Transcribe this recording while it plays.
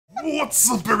What's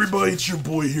up, everybody? It's your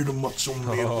boy here, the Macho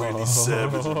Man Randy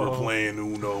Savage, and we're playing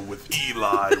Uno with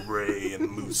Eli, Ray, and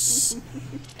Moose.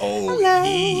 Oh, Hello.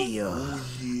 yeah. Oh,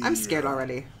 yeah. I'm scared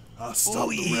already. Stop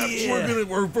the rapture. We're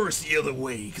gonna reverse the other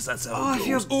way, because that's how it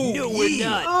goes. No, we're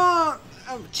not.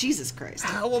 Oh, Jesus Christ.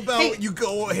 How about you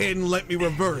go ahead and let me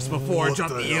reverse before I drop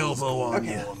the elbow on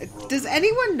you? Okay. Does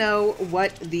anyone know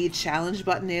what the challenge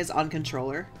button is on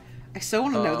controller? I so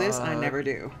want to know this, and I never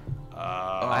do.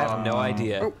 I have no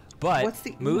idea. Oh, But, what's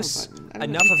the Uno Moose, button? I don't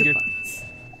enough know of the your... buttons.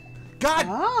 God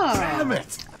Oh. damn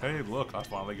it! Hey, look, I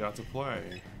finally got to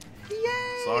play. Yay!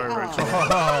 Sorry, Aw. Rachel.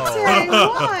 Sorry,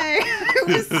 why? I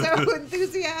was so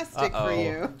enthusiastic for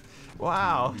you.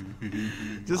 Wow.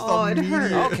 Just Oh, it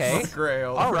hurt. Okay.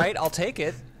 Grail. All right, I'll take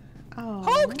it. Oh.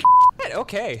 Oh, shit,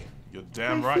 okay. You're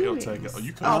damn My right you'll feelings. take it. Oh,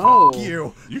 you could Oh. Fuck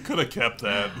you. You could have kept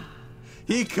that.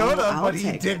 He could have, I'll but he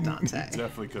take it, didn't. Dante.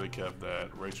 Definitely could have kept that.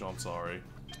 Rachel, I'm sorry.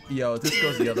 Yo, this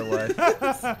goes the other way.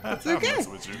 It's I'm okay.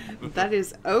 messing with you. That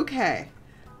is okay.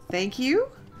 Thank you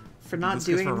for not This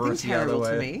gets doing anything reversed the other terrible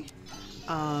to way.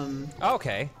 me.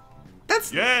 Okay.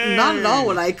 That's Yay! not at all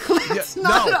what I clicked. Yeah,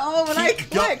 not no. at all what I Keep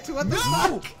go- clicked. What the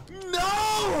fuck?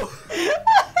 No!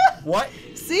 What?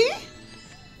 See?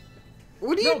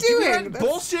 What are No, you give me doing? that That's-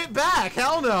 bullshit back.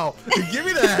 Hell no. Give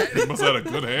me You that. must have had a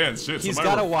good hand. Shit, He's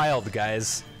somebody got a wild,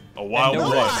 guys. a wild no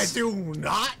No, I was. do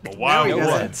not. A No, wild he No was.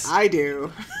 doesn't. words. I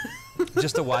do.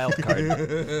 Just a wild card.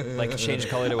 Like, change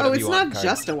color to Oh, whatever it's you want not card.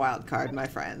 just a wild card, my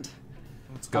friend.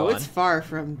 Go Oh, on. it's far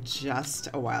from just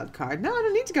a wild card. No, I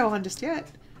don't need to go on just yet.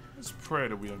 Let's pray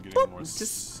that we don't get any more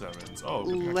Just sevens. Oh,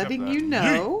 I kept Letting that. you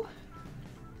know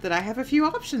that I have a few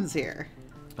options here.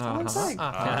 That's all I'm saying.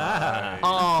 Alright.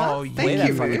 Oh, Thank Play you,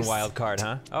 that fucking Moose. wild card,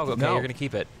 huh? Oh, okay, No. you're gonna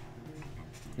keep it.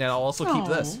 And I'll also keep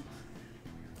this.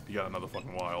 You got another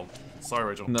fucking wild. Sorry,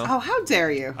 Rachel. No. Oh, how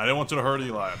dare you? I didn't want you to hurt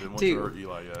Eli. I didn't want you to Dude. hurt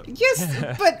Eli yet.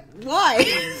 Yes, but why?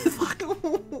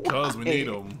 Because we need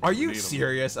him. Are We you need 'em.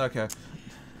 serious? Okay.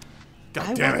 God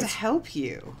I damn want it. to help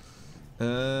you.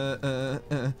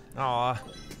 Aw.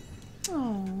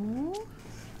 Oh.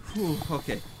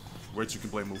 Okay. Rachel, you can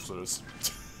blame moves for this.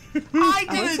 I Oh,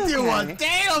 it's didn't do okay. a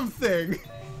damn thing.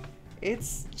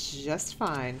 It's just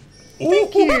fine.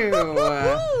 Thank you.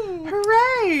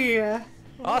 Hooray.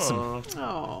 Awesome.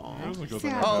 Oh. Here's a good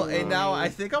sad one. Oh, boy. and now I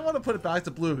think I want to put it back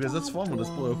to blue because it's fun when it's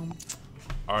blue.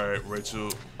 Alright,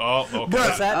 Rachel. Oh, okay.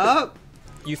 What's that? Oh.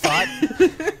 You thought?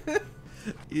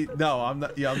 No, I'm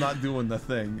not. Yeah, I'm not doing the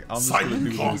thing. I'm just gonna Simon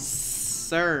do Kong. this.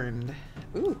 Concerned.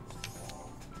 Ooh.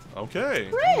 Okay.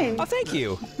 Hooray. Oh, thank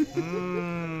you.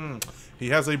 He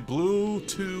has a blue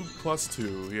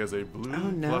 2+2. He has a blue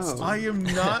Oh, no. +2. I am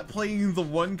not playing the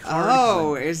one card.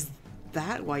 Oh, thing. is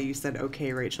that why you said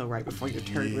okay, Rachel, right before your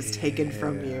turn was taken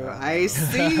from you? I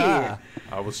see. I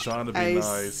was trying to be I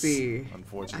nice. see.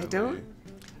 Unfortunately. I don't.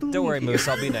 Don't worry, believe Moose.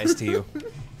 I'll be nice to you.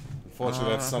 Unfortunately,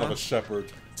 that son of a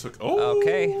shepherd took. Oh.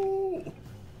 Okay. you.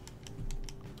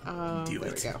 Do There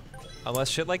it. we go. Unless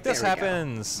shit like this There we go.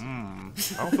 happens. I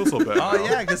don't feel so bad. Oh now.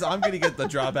 yeah, because I'm gonna get the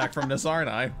drawback from this, aren't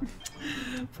I?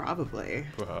 Probably.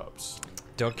 Perhaps.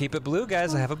 Don't keep it blue,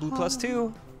 guys. I have a blue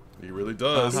 +2. He really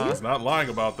does. Uh-huh. He's not lying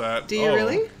about that. Do you Oh.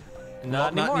 really?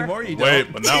 Not Not anymore. You Wait,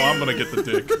 don't. but now I'm gonna get the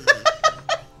dick.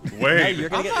 Hey, Wait. you're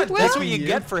gonna I'm get. not That's what doubting you you.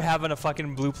 get for having a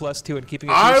fucking blue +2 and keeping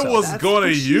it to I yourself. was That's gonna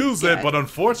what you use it, get. but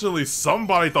unfortunately,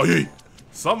 somebody thought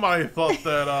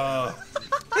that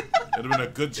it'd have been a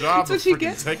good job to That's what you freaking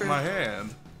get take for- my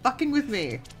hand. Fucking with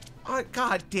me. Oh,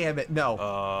 God damn it!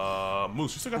 No.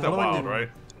 Moose, you still got that What do I wild, do? right?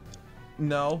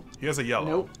 No. He has a yellow.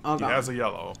 Nope, all He gone. has a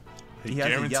yellow. He has a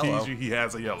guarantees yellow. you he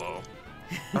has a yellow.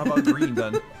 How about green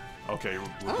then? Okay,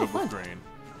 we're Oh, good fun. with green.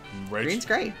 Rach, Green's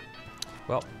great.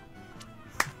 Well,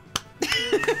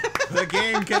 The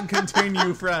game can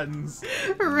continue, friends.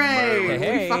 Hooray!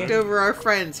 Hey. We fucked over our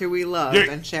friends who we love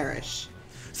Yeah. and cherish.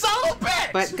 Son of a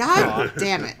bitch! But god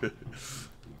damn it.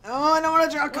 Oh, I don't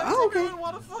want to draw. Why Oh, does everyone okay.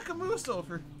 want to fuck a moose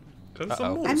over? 'Cause it's a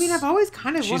Uh-oh. moose. I mean, I've always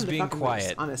kind of she's wanted to being fuck a moose,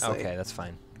 quiet. honestly. Okay, that's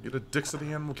fine. You're the dicks of the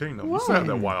animal kingdom. You still have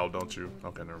that Why? wild, don't you?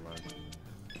 Okay, never mind.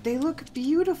 They look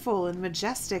beautiful and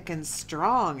majestic and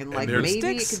strong, and like they're maybe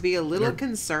sticks. it could be a little They're-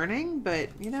 concerning, but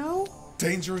you know,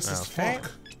 Dangerous as Okay.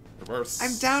 fuck. Reverse.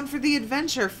 I'm down for the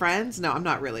adventure, friends. No, I'm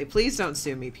not really. Please don't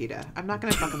sue me, PETA. I'm not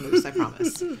gonna fuck a moose, I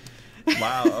promise.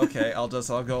 Wow. Okay. I'll go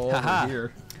over Haha.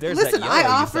 here. There's Listen, that I yellow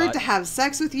you offered thought. to have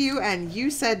sex with you, and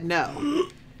you said no.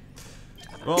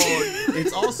 Well,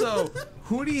 it's also,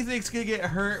 who do you think's gonna get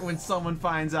hurt when someone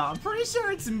finds out? I'm pretty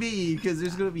sure it's me, because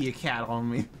there's gonna be a cat on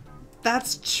me.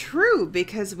 That's true,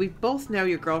 because we both know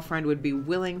your girlfriend would be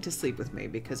willing to sleep with me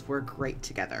because we're great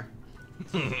together.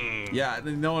 Yeah,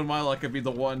 and knowing my luck, I'd be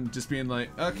the one just being like,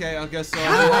 okay, I guess so.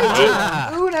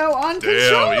 Uno on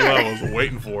controller. Damn, Eli was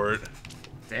waiting for it.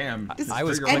 Damn. I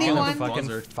was anyone- clicking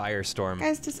the fucking firestorm.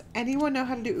 Guys, does anyone know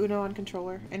how to do Uno on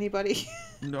controller? Anybody?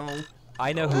 No.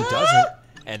 I know who doesn't,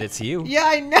 and it's you. Yeah,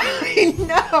 I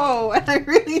know, and I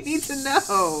really need to know.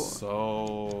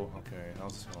 So, okay,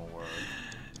 how's this gonna work?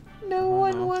 No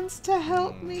one wants to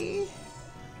help me.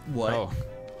 What? Oh.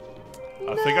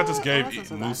 I think I just No. gave Oh,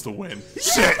 that's not so Moose bad. the win.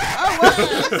 Shit!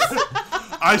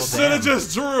 I should have damn.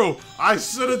 just drew. I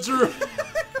should have drew.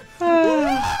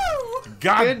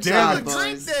 God Good damn job, it!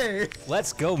 boys. Day.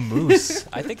 Let's go, Moose.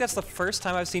 I think that's the first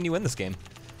time I've seen you win this game.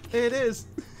 It is.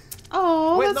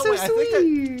 Oh, Wait, that's no, so wait,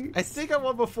 sweet. I think I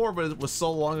won before, but it was so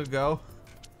long ago.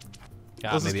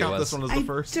 Yeah, Let's just maybe it count was. this one as the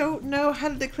first. don't know how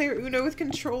to declare Uno with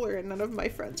controller, and none of my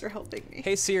friends are helping me.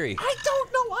 Hey Siri, I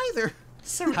don't know either.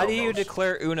 how do you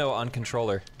declare Uno on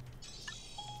controller?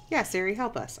 Yeah, Siri,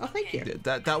 help us. Oh, thank you.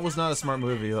 That was not a smart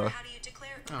movie though. How do you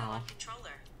declare Uno on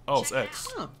controller? Oh, it's X.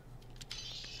 Oh,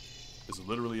 It's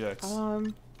literally X.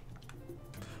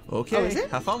 Okay. Oh, is it?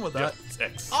 Have fun with Yep, that. it's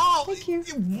X. Oh, Thank you.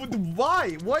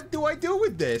 Why? What do I do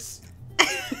with this?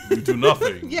 You do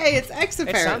nothing. Yay, it's X It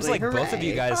apparently. sounds like both of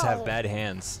you Hooray. guys have bad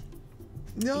hands.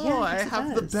 No, Yeah, I yes, it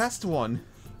have the does. best one.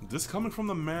 This coming from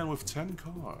the man with 10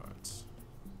 cards.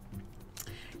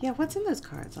 Yeah, what's in those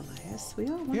cards, Elias? We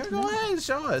all want Yeah, to go know. ahead,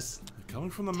 show us. Coming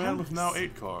from the Tell man with now us.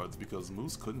 8 cards because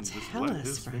Moose couldn't just Tell let us,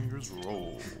 his friend. fingers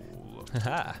roll.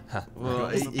 Well,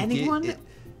 Does anyone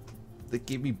they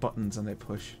gave me buttons and I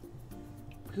push.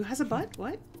 who has a butt?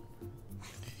 What?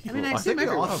 I mean, I I assume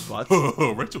think we all everyone. have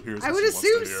butts. Rachel hears. I what would she wants to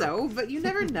assume hear. so, but you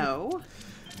never know.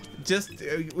 Just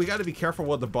we got to be careful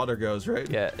where the butter goes, right?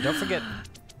 Yeah, don't forget.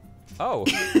 Oh,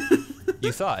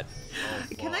 you thought.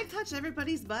 Can I touch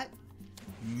everybody's butt?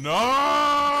 No!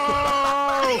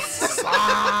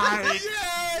 Side!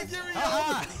 Yeah, give me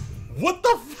that. What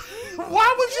the?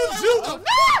 Why would you do?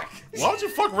 Why would you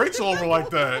fuck Rachel over like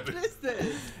that? What is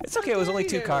this? It's okay, it was only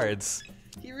 2 you? cards.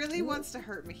 He really wants to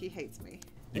hurt me. He hates me.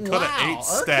 You could have ate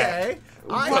stat. Okay.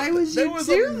 Why would there you was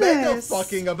do a mega this?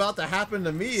 fucking about to happen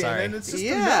to me, Sorry. and then it's just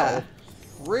Yeah.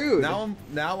 a Rude. no.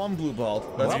 Now I'm blue balled.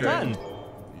 That's Well great. done.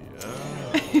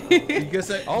 You can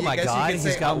say, Oh you my guess you god, can he's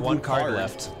say got I'm 1 blue card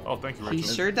left. Oh, thank you, He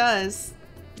Rachel. sure does.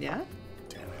 Yeah?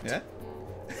 Yeah.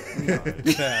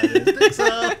 I didn't think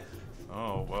so.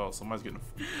 Oh well, somebody's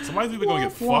either gonna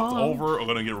get Womp fucked womp. over or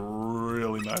gonna get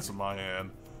really nice with my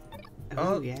hand.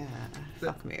 Oh, Oh. yeah.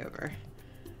 Fuck me over.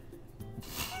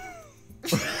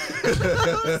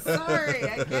 Sorry,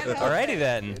 I can't help Alrighty it.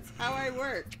 then. It's how I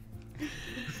work.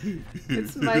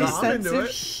 It's my No, I'm sense into of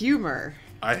it. humor.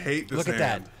 I hate this Look at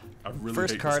hand. that. I really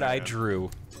First hate card this I hand. drew.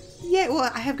 Yeah, well,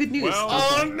 I have good news. Well,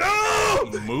 Oh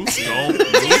no! Moose, don't.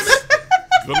 Moose.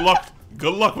 Good luck.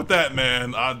 Good luck with that,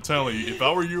 man. I'm telling you. If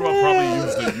I were you, I'd probably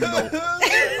use the you know.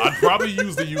 I'd probably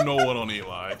use the you know what on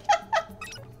Eli.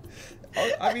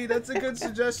 I mean, that's a good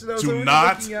suggestion. I was Do already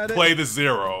not looking at it. play the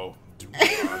 0. Do not play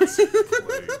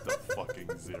the fucking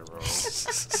 0.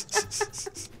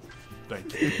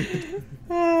 Thank you.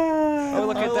 Oh,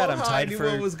 look I at that. love I'm how I tied knew for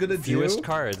what I was gonna fewest do.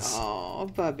 cards. Oh,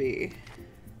 Bubby.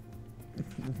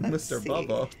 Let's Mr. see.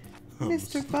 Bubba.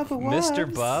 Mr. Bubba Wubbs.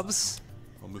 Mr. Bubs?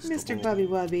 Oh, Mr. Bull. Bubby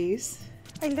Wubbies.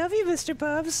 I love you, Mr.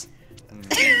 Bubs. I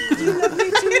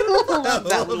love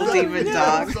that little demon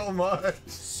dog. So much.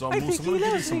 So, Moose, I'm gonna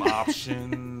give you some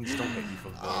options. Don't hate me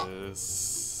for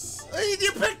this.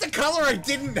 You picked a color I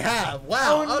didn't have.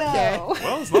 Wow. Oh, okay. no.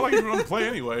 Well, it's not like you're gonna play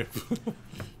anyway.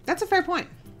 That's a fair point.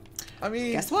 I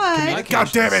mean, Guess what? God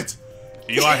damn it!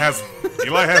 Eli has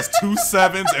 2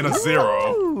 7s and a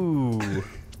 0, Ooh.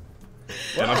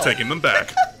 and I'm taking them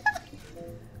back.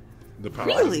 The power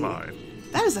is Really? mine.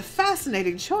 That is a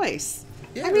fascinating choice.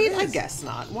 Yeah, I mean, it I is. guess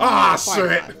not. Why Ah, not? Why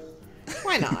shit. not?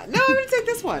 Why not? No, I'm gonna take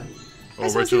this one. I Oh,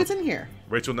 just want to see Rachel. what's in here.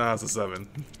 Rachel now has a 7.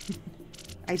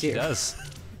 I do. She does.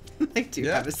 I do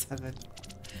Yeah. have a 7.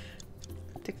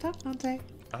 TikTok, Monte.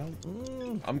 I'm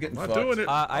getting I'm fucked. not doing it.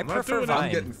 I I'm not prefer doing it. Vine.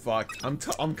 I'm getting fucked.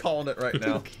 I'm calling it right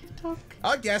now. Talk.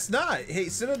 I guess not. Hey,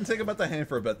 sit down and think about the hand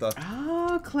for a bit, though.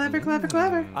 Oh, clever, clever,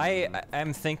 clever. I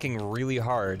am thinking really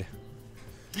hard.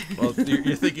 Well,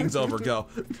 your thinking's over. Go.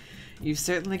 You've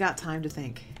certainly got time to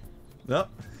think. Nope.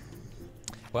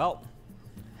 Well,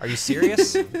 are you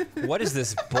serious? What is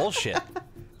this bullshit?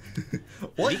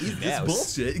 What Mickey is this Mouse.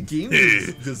 bullshit? Game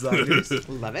designers.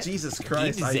 Love it. Jesus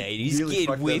Christ. I Designers, really get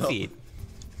fucked with that up.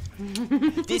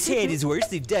 it. This hand is worse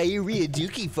than diarrhea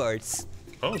dookie farts.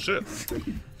 Oh shit!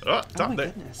 Ah, Oh top my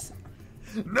deck. goodness.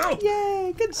 No!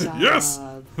 Yay, good job. Yes!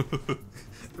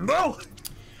 No!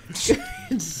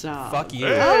 Good job. Fuck you.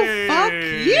 Hey! Oh, fuck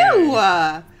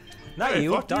you! Not Hey,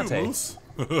 you, fuck Dante. you, Moose.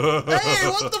 Hey,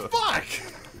 what the fuck?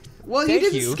 Well, Thank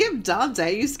you didn't you. skip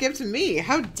Dante. You skipped me.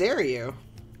 How dare you?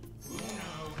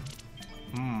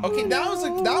 Okay,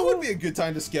 that would be a good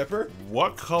time to skip her.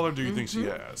 What color do you think she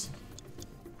has?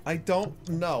 I don't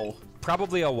know.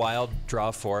 Probably a wild draw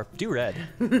 4. Do red.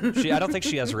 I don't think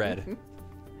she has red.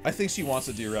 I think she wants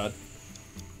to do red.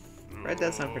 Red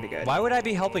does sound pretty good. Why would I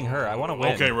be helping her? I want to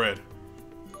win. Okay, red.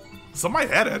 Somebody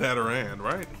had her hand,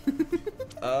 right?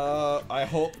 I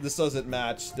hope this doesn't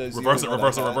match. Reverse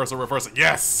it.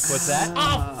 Yes! What's that?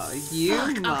 Oh, you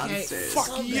monsters.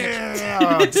 Fuck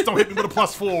yeah! Just don't hit me with a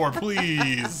 +4,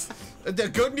 please. The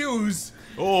good news.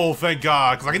 Oh, thank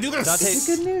God, because I can do this. Dante-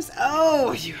 Good news.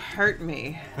 Oh, you hurt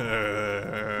me.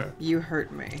 You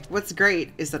hurt me. What's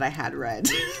great is that I had red.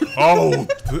 Oh.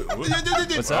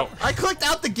 What's up? I clicked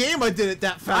out the game. I did it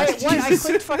that I fast.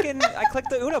 clicked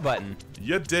the Uno button.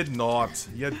 You did not.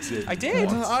 You did. I did.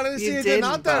 not. Honestly, You you did, did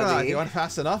not that buddy. You went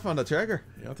fast enough on the trigger.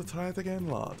 You have to try it again,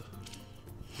 lad.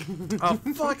 Oh,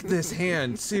 fuck this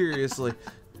hand. Seriously.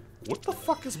 What the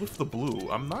fuck is with the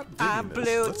blue? I'm not digging I'm this.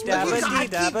 blue, Let's dabba make Look, it- I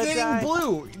keep dabba getting die.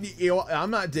 blue. You know,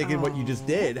 I'm not digging what you just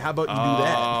did. How about you do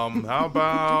that? How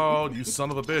about you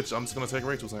son of a bitch? I'm just gonna take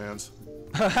Rachel's hands.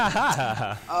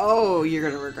 Oh, you're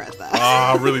gonna regret that.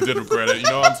 I really did regret it. You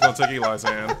know, I'm just gonna take Eli's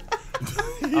hand.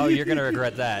 Oh, you're gonna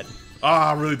regret that.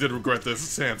 I really did regret this.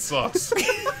 This hand sucks.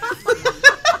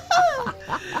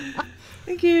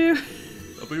 Thank you. I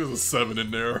think there's a 7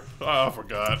 in there. I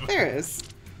forgot. There is.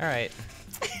 All right.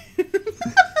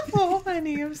 Oh,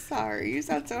 honey, I'm sorry. You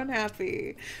sound so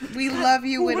unhappy. We love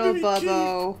you, Widow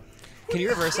Bubbo. Can you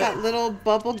reverse That it? little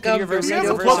bubble Can gum you reverse it?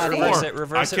 burrito Reverse it, body. reverse it,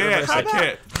 reverse I it, can't. reverse I it.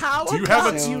 can't. How Do you have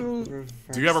a? Don't Do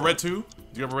reverse you have a red it. 2?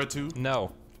 Do you have a red 2?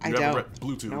 No. I You have a don't. red-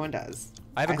 blue 2. No one does.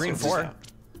 I have a green swear 4. to God.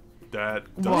 That.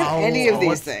 I don't have Wow. any of these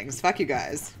What's- things. Fuck you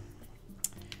guys.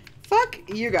 Fuck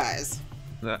you guys.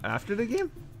 After the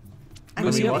game? I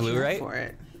Moose, mean, you have what? blue, right? For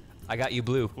it. I got you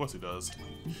blue. Of course he does.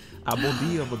 I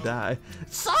will die.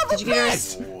 Son of a Did you get her?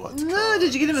 bitch! What? No,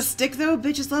 did you get him a stick though?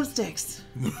 Bitches love sticks.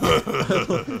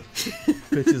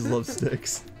 Bitches love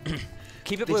sticks.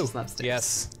 Keep it blue. Bitches love sticks.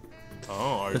 Yes. Oh,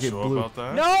 are you Okay, sure blue. about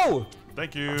that? No!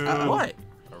 Thank you. What?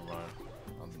 Never mind.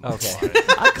 Okay.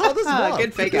 I called this Ah, bluff.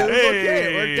 good fake It out. was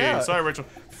okay, it worked Hey, out. sorry, Rachel.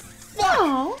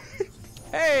 Oh.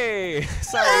 Hey!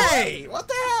 Sorry. Hey, what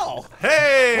the hell?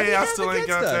 Hey, What do you I have still ain't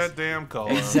got against us? that damn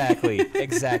color. Exactly.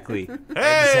 Exactly.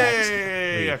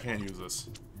 Hey, I can't use this.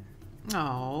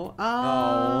 Oh.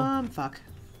 Fuck.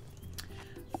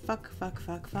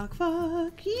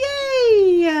 Fuck.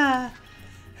 Yay!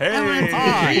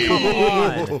 Hey. Come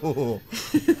on.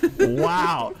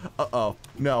 Wow. Uh-oh.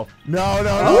 No. No.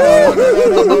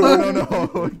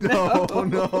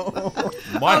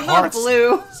 My I'm not heart's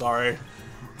blue. sorry.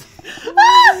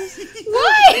 Why?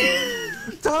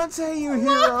 Don't say you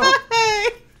hero. Why?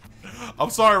 I'm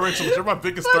sorry, Rachel, but you're my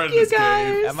biggest Fuck threat in you this game.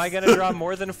 guys. Am I gonna draw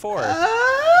more than 4?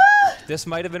 Ah! This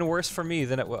might have been worse for me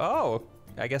than it was. Oh,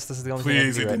 I guess this is the only thing I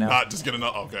Please, can it do did right now. not just get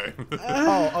enough. Okay.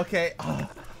 Oh, okay. Oh.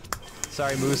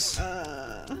 Sorry, Moose.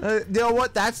 You know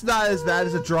what? That's not as bad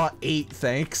as a draw 8,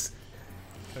 thanks.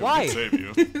 Why? Save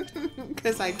you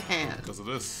Because I can. because of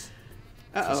this.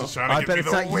 Uh-oh. Just trying I to bet get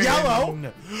me it's the not win.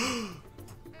 yellow.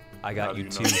 I How got do you know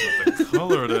too. it's not the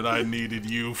color that I needed,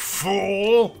 you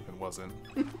fool? It wasn't.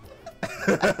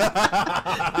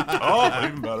 Oh,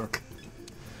 even better.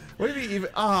 What do you mean even?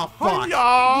 Oh, fuck.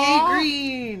 Yay,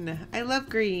 green! I love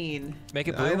green. Make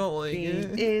it I blue. don't like Green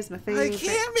it. is my favorite.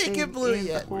 can't make it thing blue in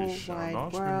yet. The whole We shall wide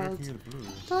not be world. making it blue.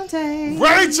 Dante.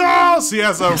 Rachel! She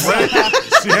has a red.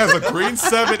 She has a green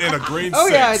 7 and a green 6. Oh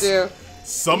yeah, I do.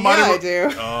 Somebody. Yeah,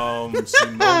 I do. She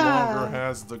no longer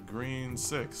has the green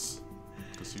 6.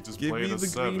 Because she just Give played me a the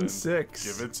 7. green 6.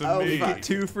 Give it to Oh, me. fuck.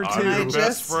 2 for 2. I'm your I best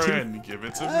just- friend. Give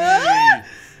it to me.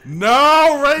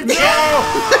 No, Rachel!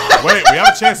 Wait, we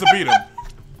have a chance to beat him.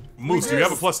 Moose, do you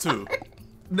have a +2?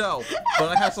 No, but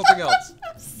I have something else.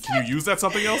 Can you use that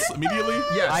something else immediately?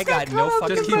 Yes. I got no Just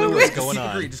fucking Just keep it clue green. what's Just going keep it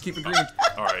on. green. Just keep it green.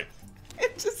 All right.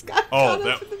 It just got Oh, caught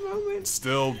that- up in the moment.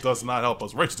 Still does not help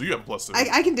us. Rachel, do you have a +2?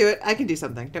 I can do it. I can do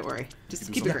something. Don't worry. Just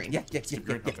do keep it something. green.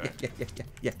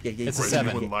 Yeah. Okay. It's a Rachel, 7.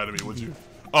 you wouldn't lie to me, would you?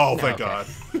 Oh, thank okay. God.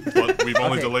 But we've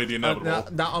only Okay, delayed the inevitable.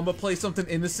 now I'm gonna play something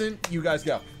innocent. You guys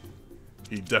go.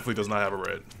 He definitely does not have a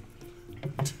red.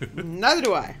 Neither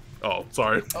do I. Oh,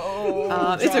 sorry.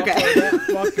 Oh, It's okay. That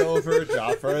fuck over.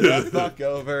 Joffer, that fuck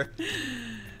over.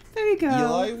 There you go.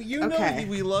 Eli, you know Okay.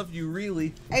 we love you,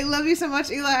 really. I love you so much,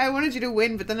 Eli. I wanted you to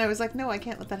win, but then I was like, no, I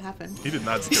can't let that happen. He did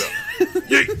not get up.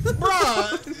 Yay!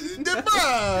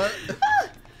 Bruh!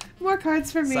 More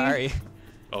cards for me. Sorry.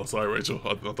 Oh, sorry, Rachel.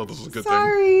 I thought this was a good thing.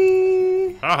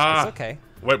 Sorry. Haha. It's okay.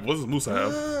 Wait, what does Musa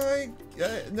have?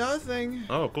 Nothing.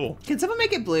 Oh, cool. Can someone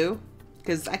make it blue?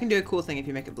 Because I can do a cool thing if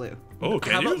you make it blue. Oh,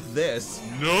 can How you? about this?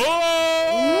 No!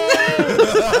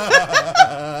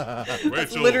 That's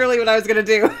Rachel, literally what I was gonna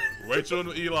do. Rachel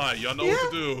and Eli, y'all know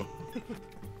what to do.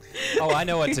 Oh, I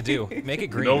know what to do. Make it You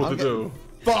green. know what to do.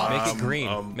 Make it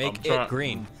green. Make it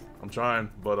green. I'm trying,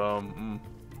 but Oh,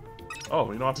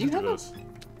 you know I Do you can do have this.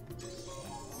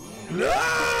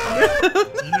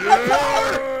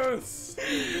 Yes!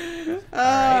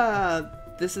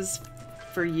 This is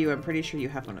for you. I'm pretty sure you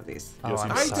have one of these. Oh, Yes, I'm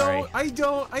you I do. sorry.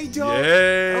 don't.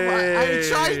 Yay! I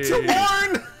tried to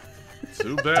warn.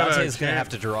 Too bad. Dante's I gonna can't have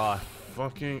to draw.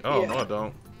 fucking. Oh no, Yeah. I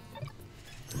don't.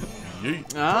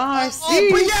 Yeet. Oh, I Oh,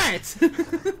 see. but yet.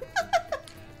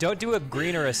 Don't do a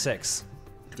green or a 6.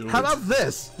 Do How it. about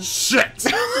this? Shit?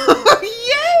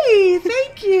 Yay!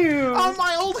 Thank you. Oh,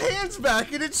 my old hand's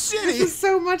back and it's This is shitty.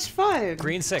 so much fun.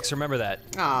 Green 6, remember that.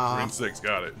 Aw, Green 6,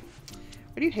 got it.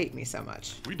 why do you hate me so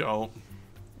much? We don't.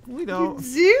 We You don't.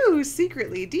 do,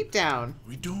 secretly, deep down.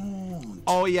 We don't.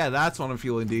 Oh yeah, that's what I'm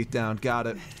feeling deep down. Got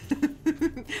it.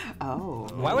 Oh.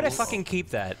 Why would I fucking keep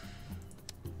that?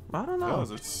 I don't know.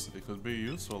 Because it could be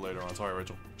useful later on. Sorry,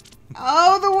 Rachel.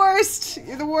 Oh, the worst.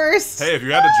 You're the worst. Hey, if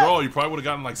you had to draw, you probably would have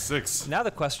gotten like 6. Now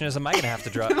the question is, am I gonna have to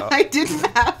draw? Oh. I didn't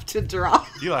have to draw.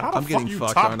 Eli, how the I'm fuck getting you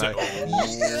fucked, topped aren't it?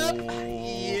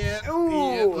 Yeah.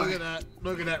 Ooh. Look at that.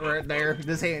 Look at that right there.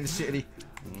 This hand's shitty.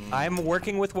 I'm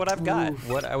working with what I've got.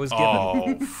 What I was given.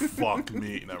 Oh, fuck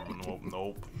me. Never,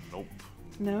 nope.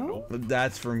 No?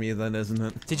 That's for me then, isn't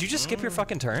it? Did you just skip your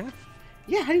fucking turn?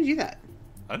 Yeah, how do you do that?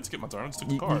 I didn't skip my turn. I just took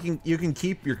the You card. can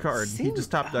keep your card. He Seems-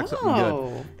 just top decked something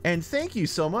Oh. good. And thank you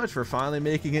so much for finally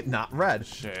making it not red.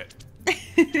 Shit.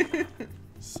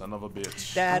 Son of a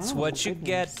bitch. That's Oh, what you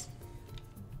goodness.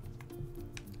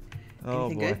 Oh boy.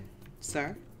 Anything good,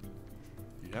 sir?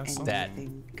 Yes. That.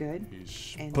 Anything good?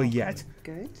 He's- Anything But yet.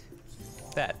 good?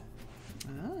 get that.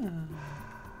 Oh.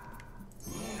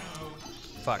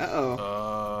 Fuck.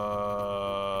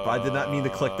 Uh-oh. I did not mean to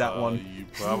click that one. You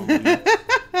probably.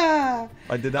 I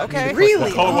did not Okay. mean to click Really?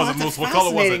 What color was it, that's a Moose? What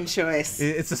color was fascinating it? choice.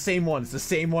 It's the same one. It's the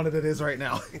same one that it is right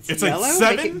now. It's yellow? a Make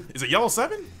 7? Is it yellow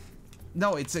 7?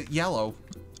 No, it's a yellow.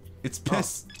 It's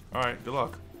piss. Alright, good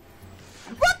luck.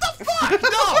 What the fuck?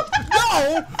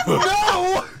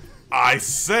 No! I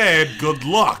said good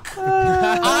luck.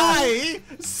 I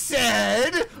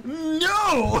said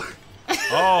no!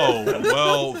 Oh,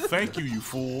 well, thank you, you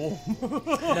fool.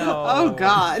 No. Oh,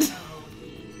 God.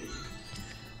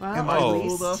 Well, Am I at Oh. cool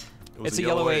least though? It was It's a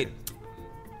yellow 8.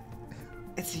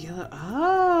 it's a yellow.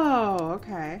 Oh,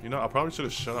 okay. You know, I probably should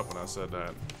have shut up when I said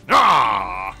that.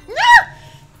 Ah!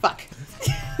 Fuck.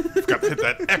 Got to hit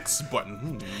that X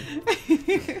button.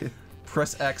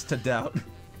 Press X to doubt.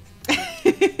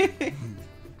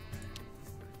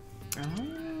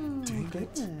 Oh, Dang it.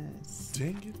 goodness.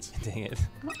 Dang it. Dang it.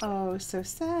 Oh, so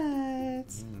sad.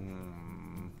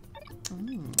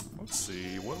 Let's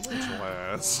see. What Rachel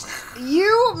has.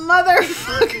 You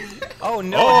motherfucker. Oh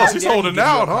no! Oh, how she's dare you holding give me a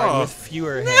out, card huh? With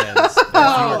fewer hands. With fewer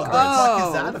cards. What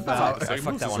is that about? I Same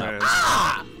fucked that Moose's one up.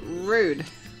 hands. Rude.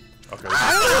 Okay.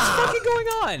 I don't know what's fucking going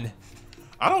on.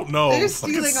 I don't know. They're Like,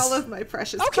 stealing it's- all of my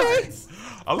precious Okay. cards.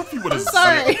 I left you with a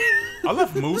Sorry. I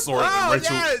left Moose or Oh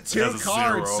Rachel yeah, as two a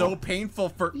cards. 0. So painful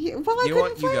for. Yeah, well, I You know couldn't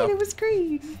what? You play go. it. It was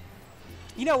green.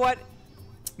 You know what?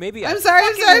 Maybe I'm sorry.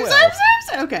 I'm fucking sorry. I'm will. sorry. I'm sorry. I'm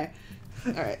sorry. Okay.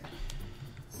 All right.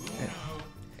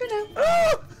 You know.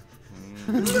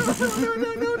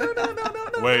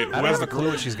 Wait, I who don't has have a the clue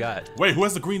what she's got. Wait, who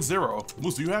has the green 0?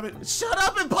 Moose, do you have it? Shut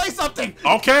up and play something.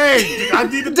 Okay, I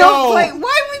need to Don't know. play.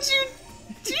 Why would you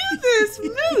do this,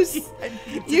 Moose?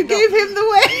 You gave him the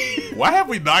way. Why have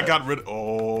we not got rid?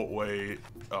 Oh wait.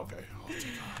 Okay. Oh, dear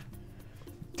God.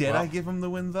 Did Well. I give him the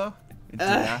win though?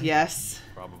 Yeah. Yes.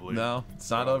 Probably. No, it's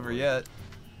not over yet.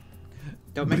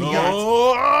 Don't make No. me yell.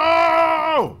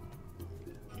 Oh!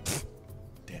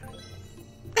 Damn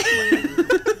it.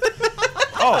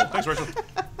 Oh, thanks, Rachel.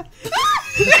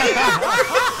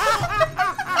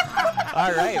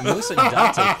 All right, Moose and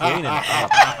Dante cleaning it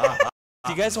up.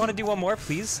 Do you guys want to do one more,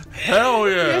 please? Hell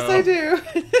yeah. Yes, I do.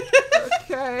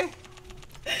 Okay.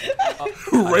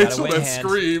 Rachel, win that hand.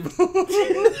 scream.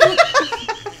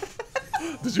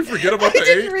 Did you forget about I the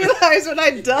didn't 8? realize what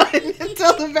I'd done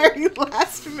until the very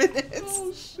last minute.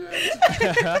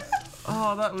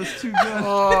 Oh, that was too good.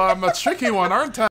 Oh, I'm a tricky one, aren't I?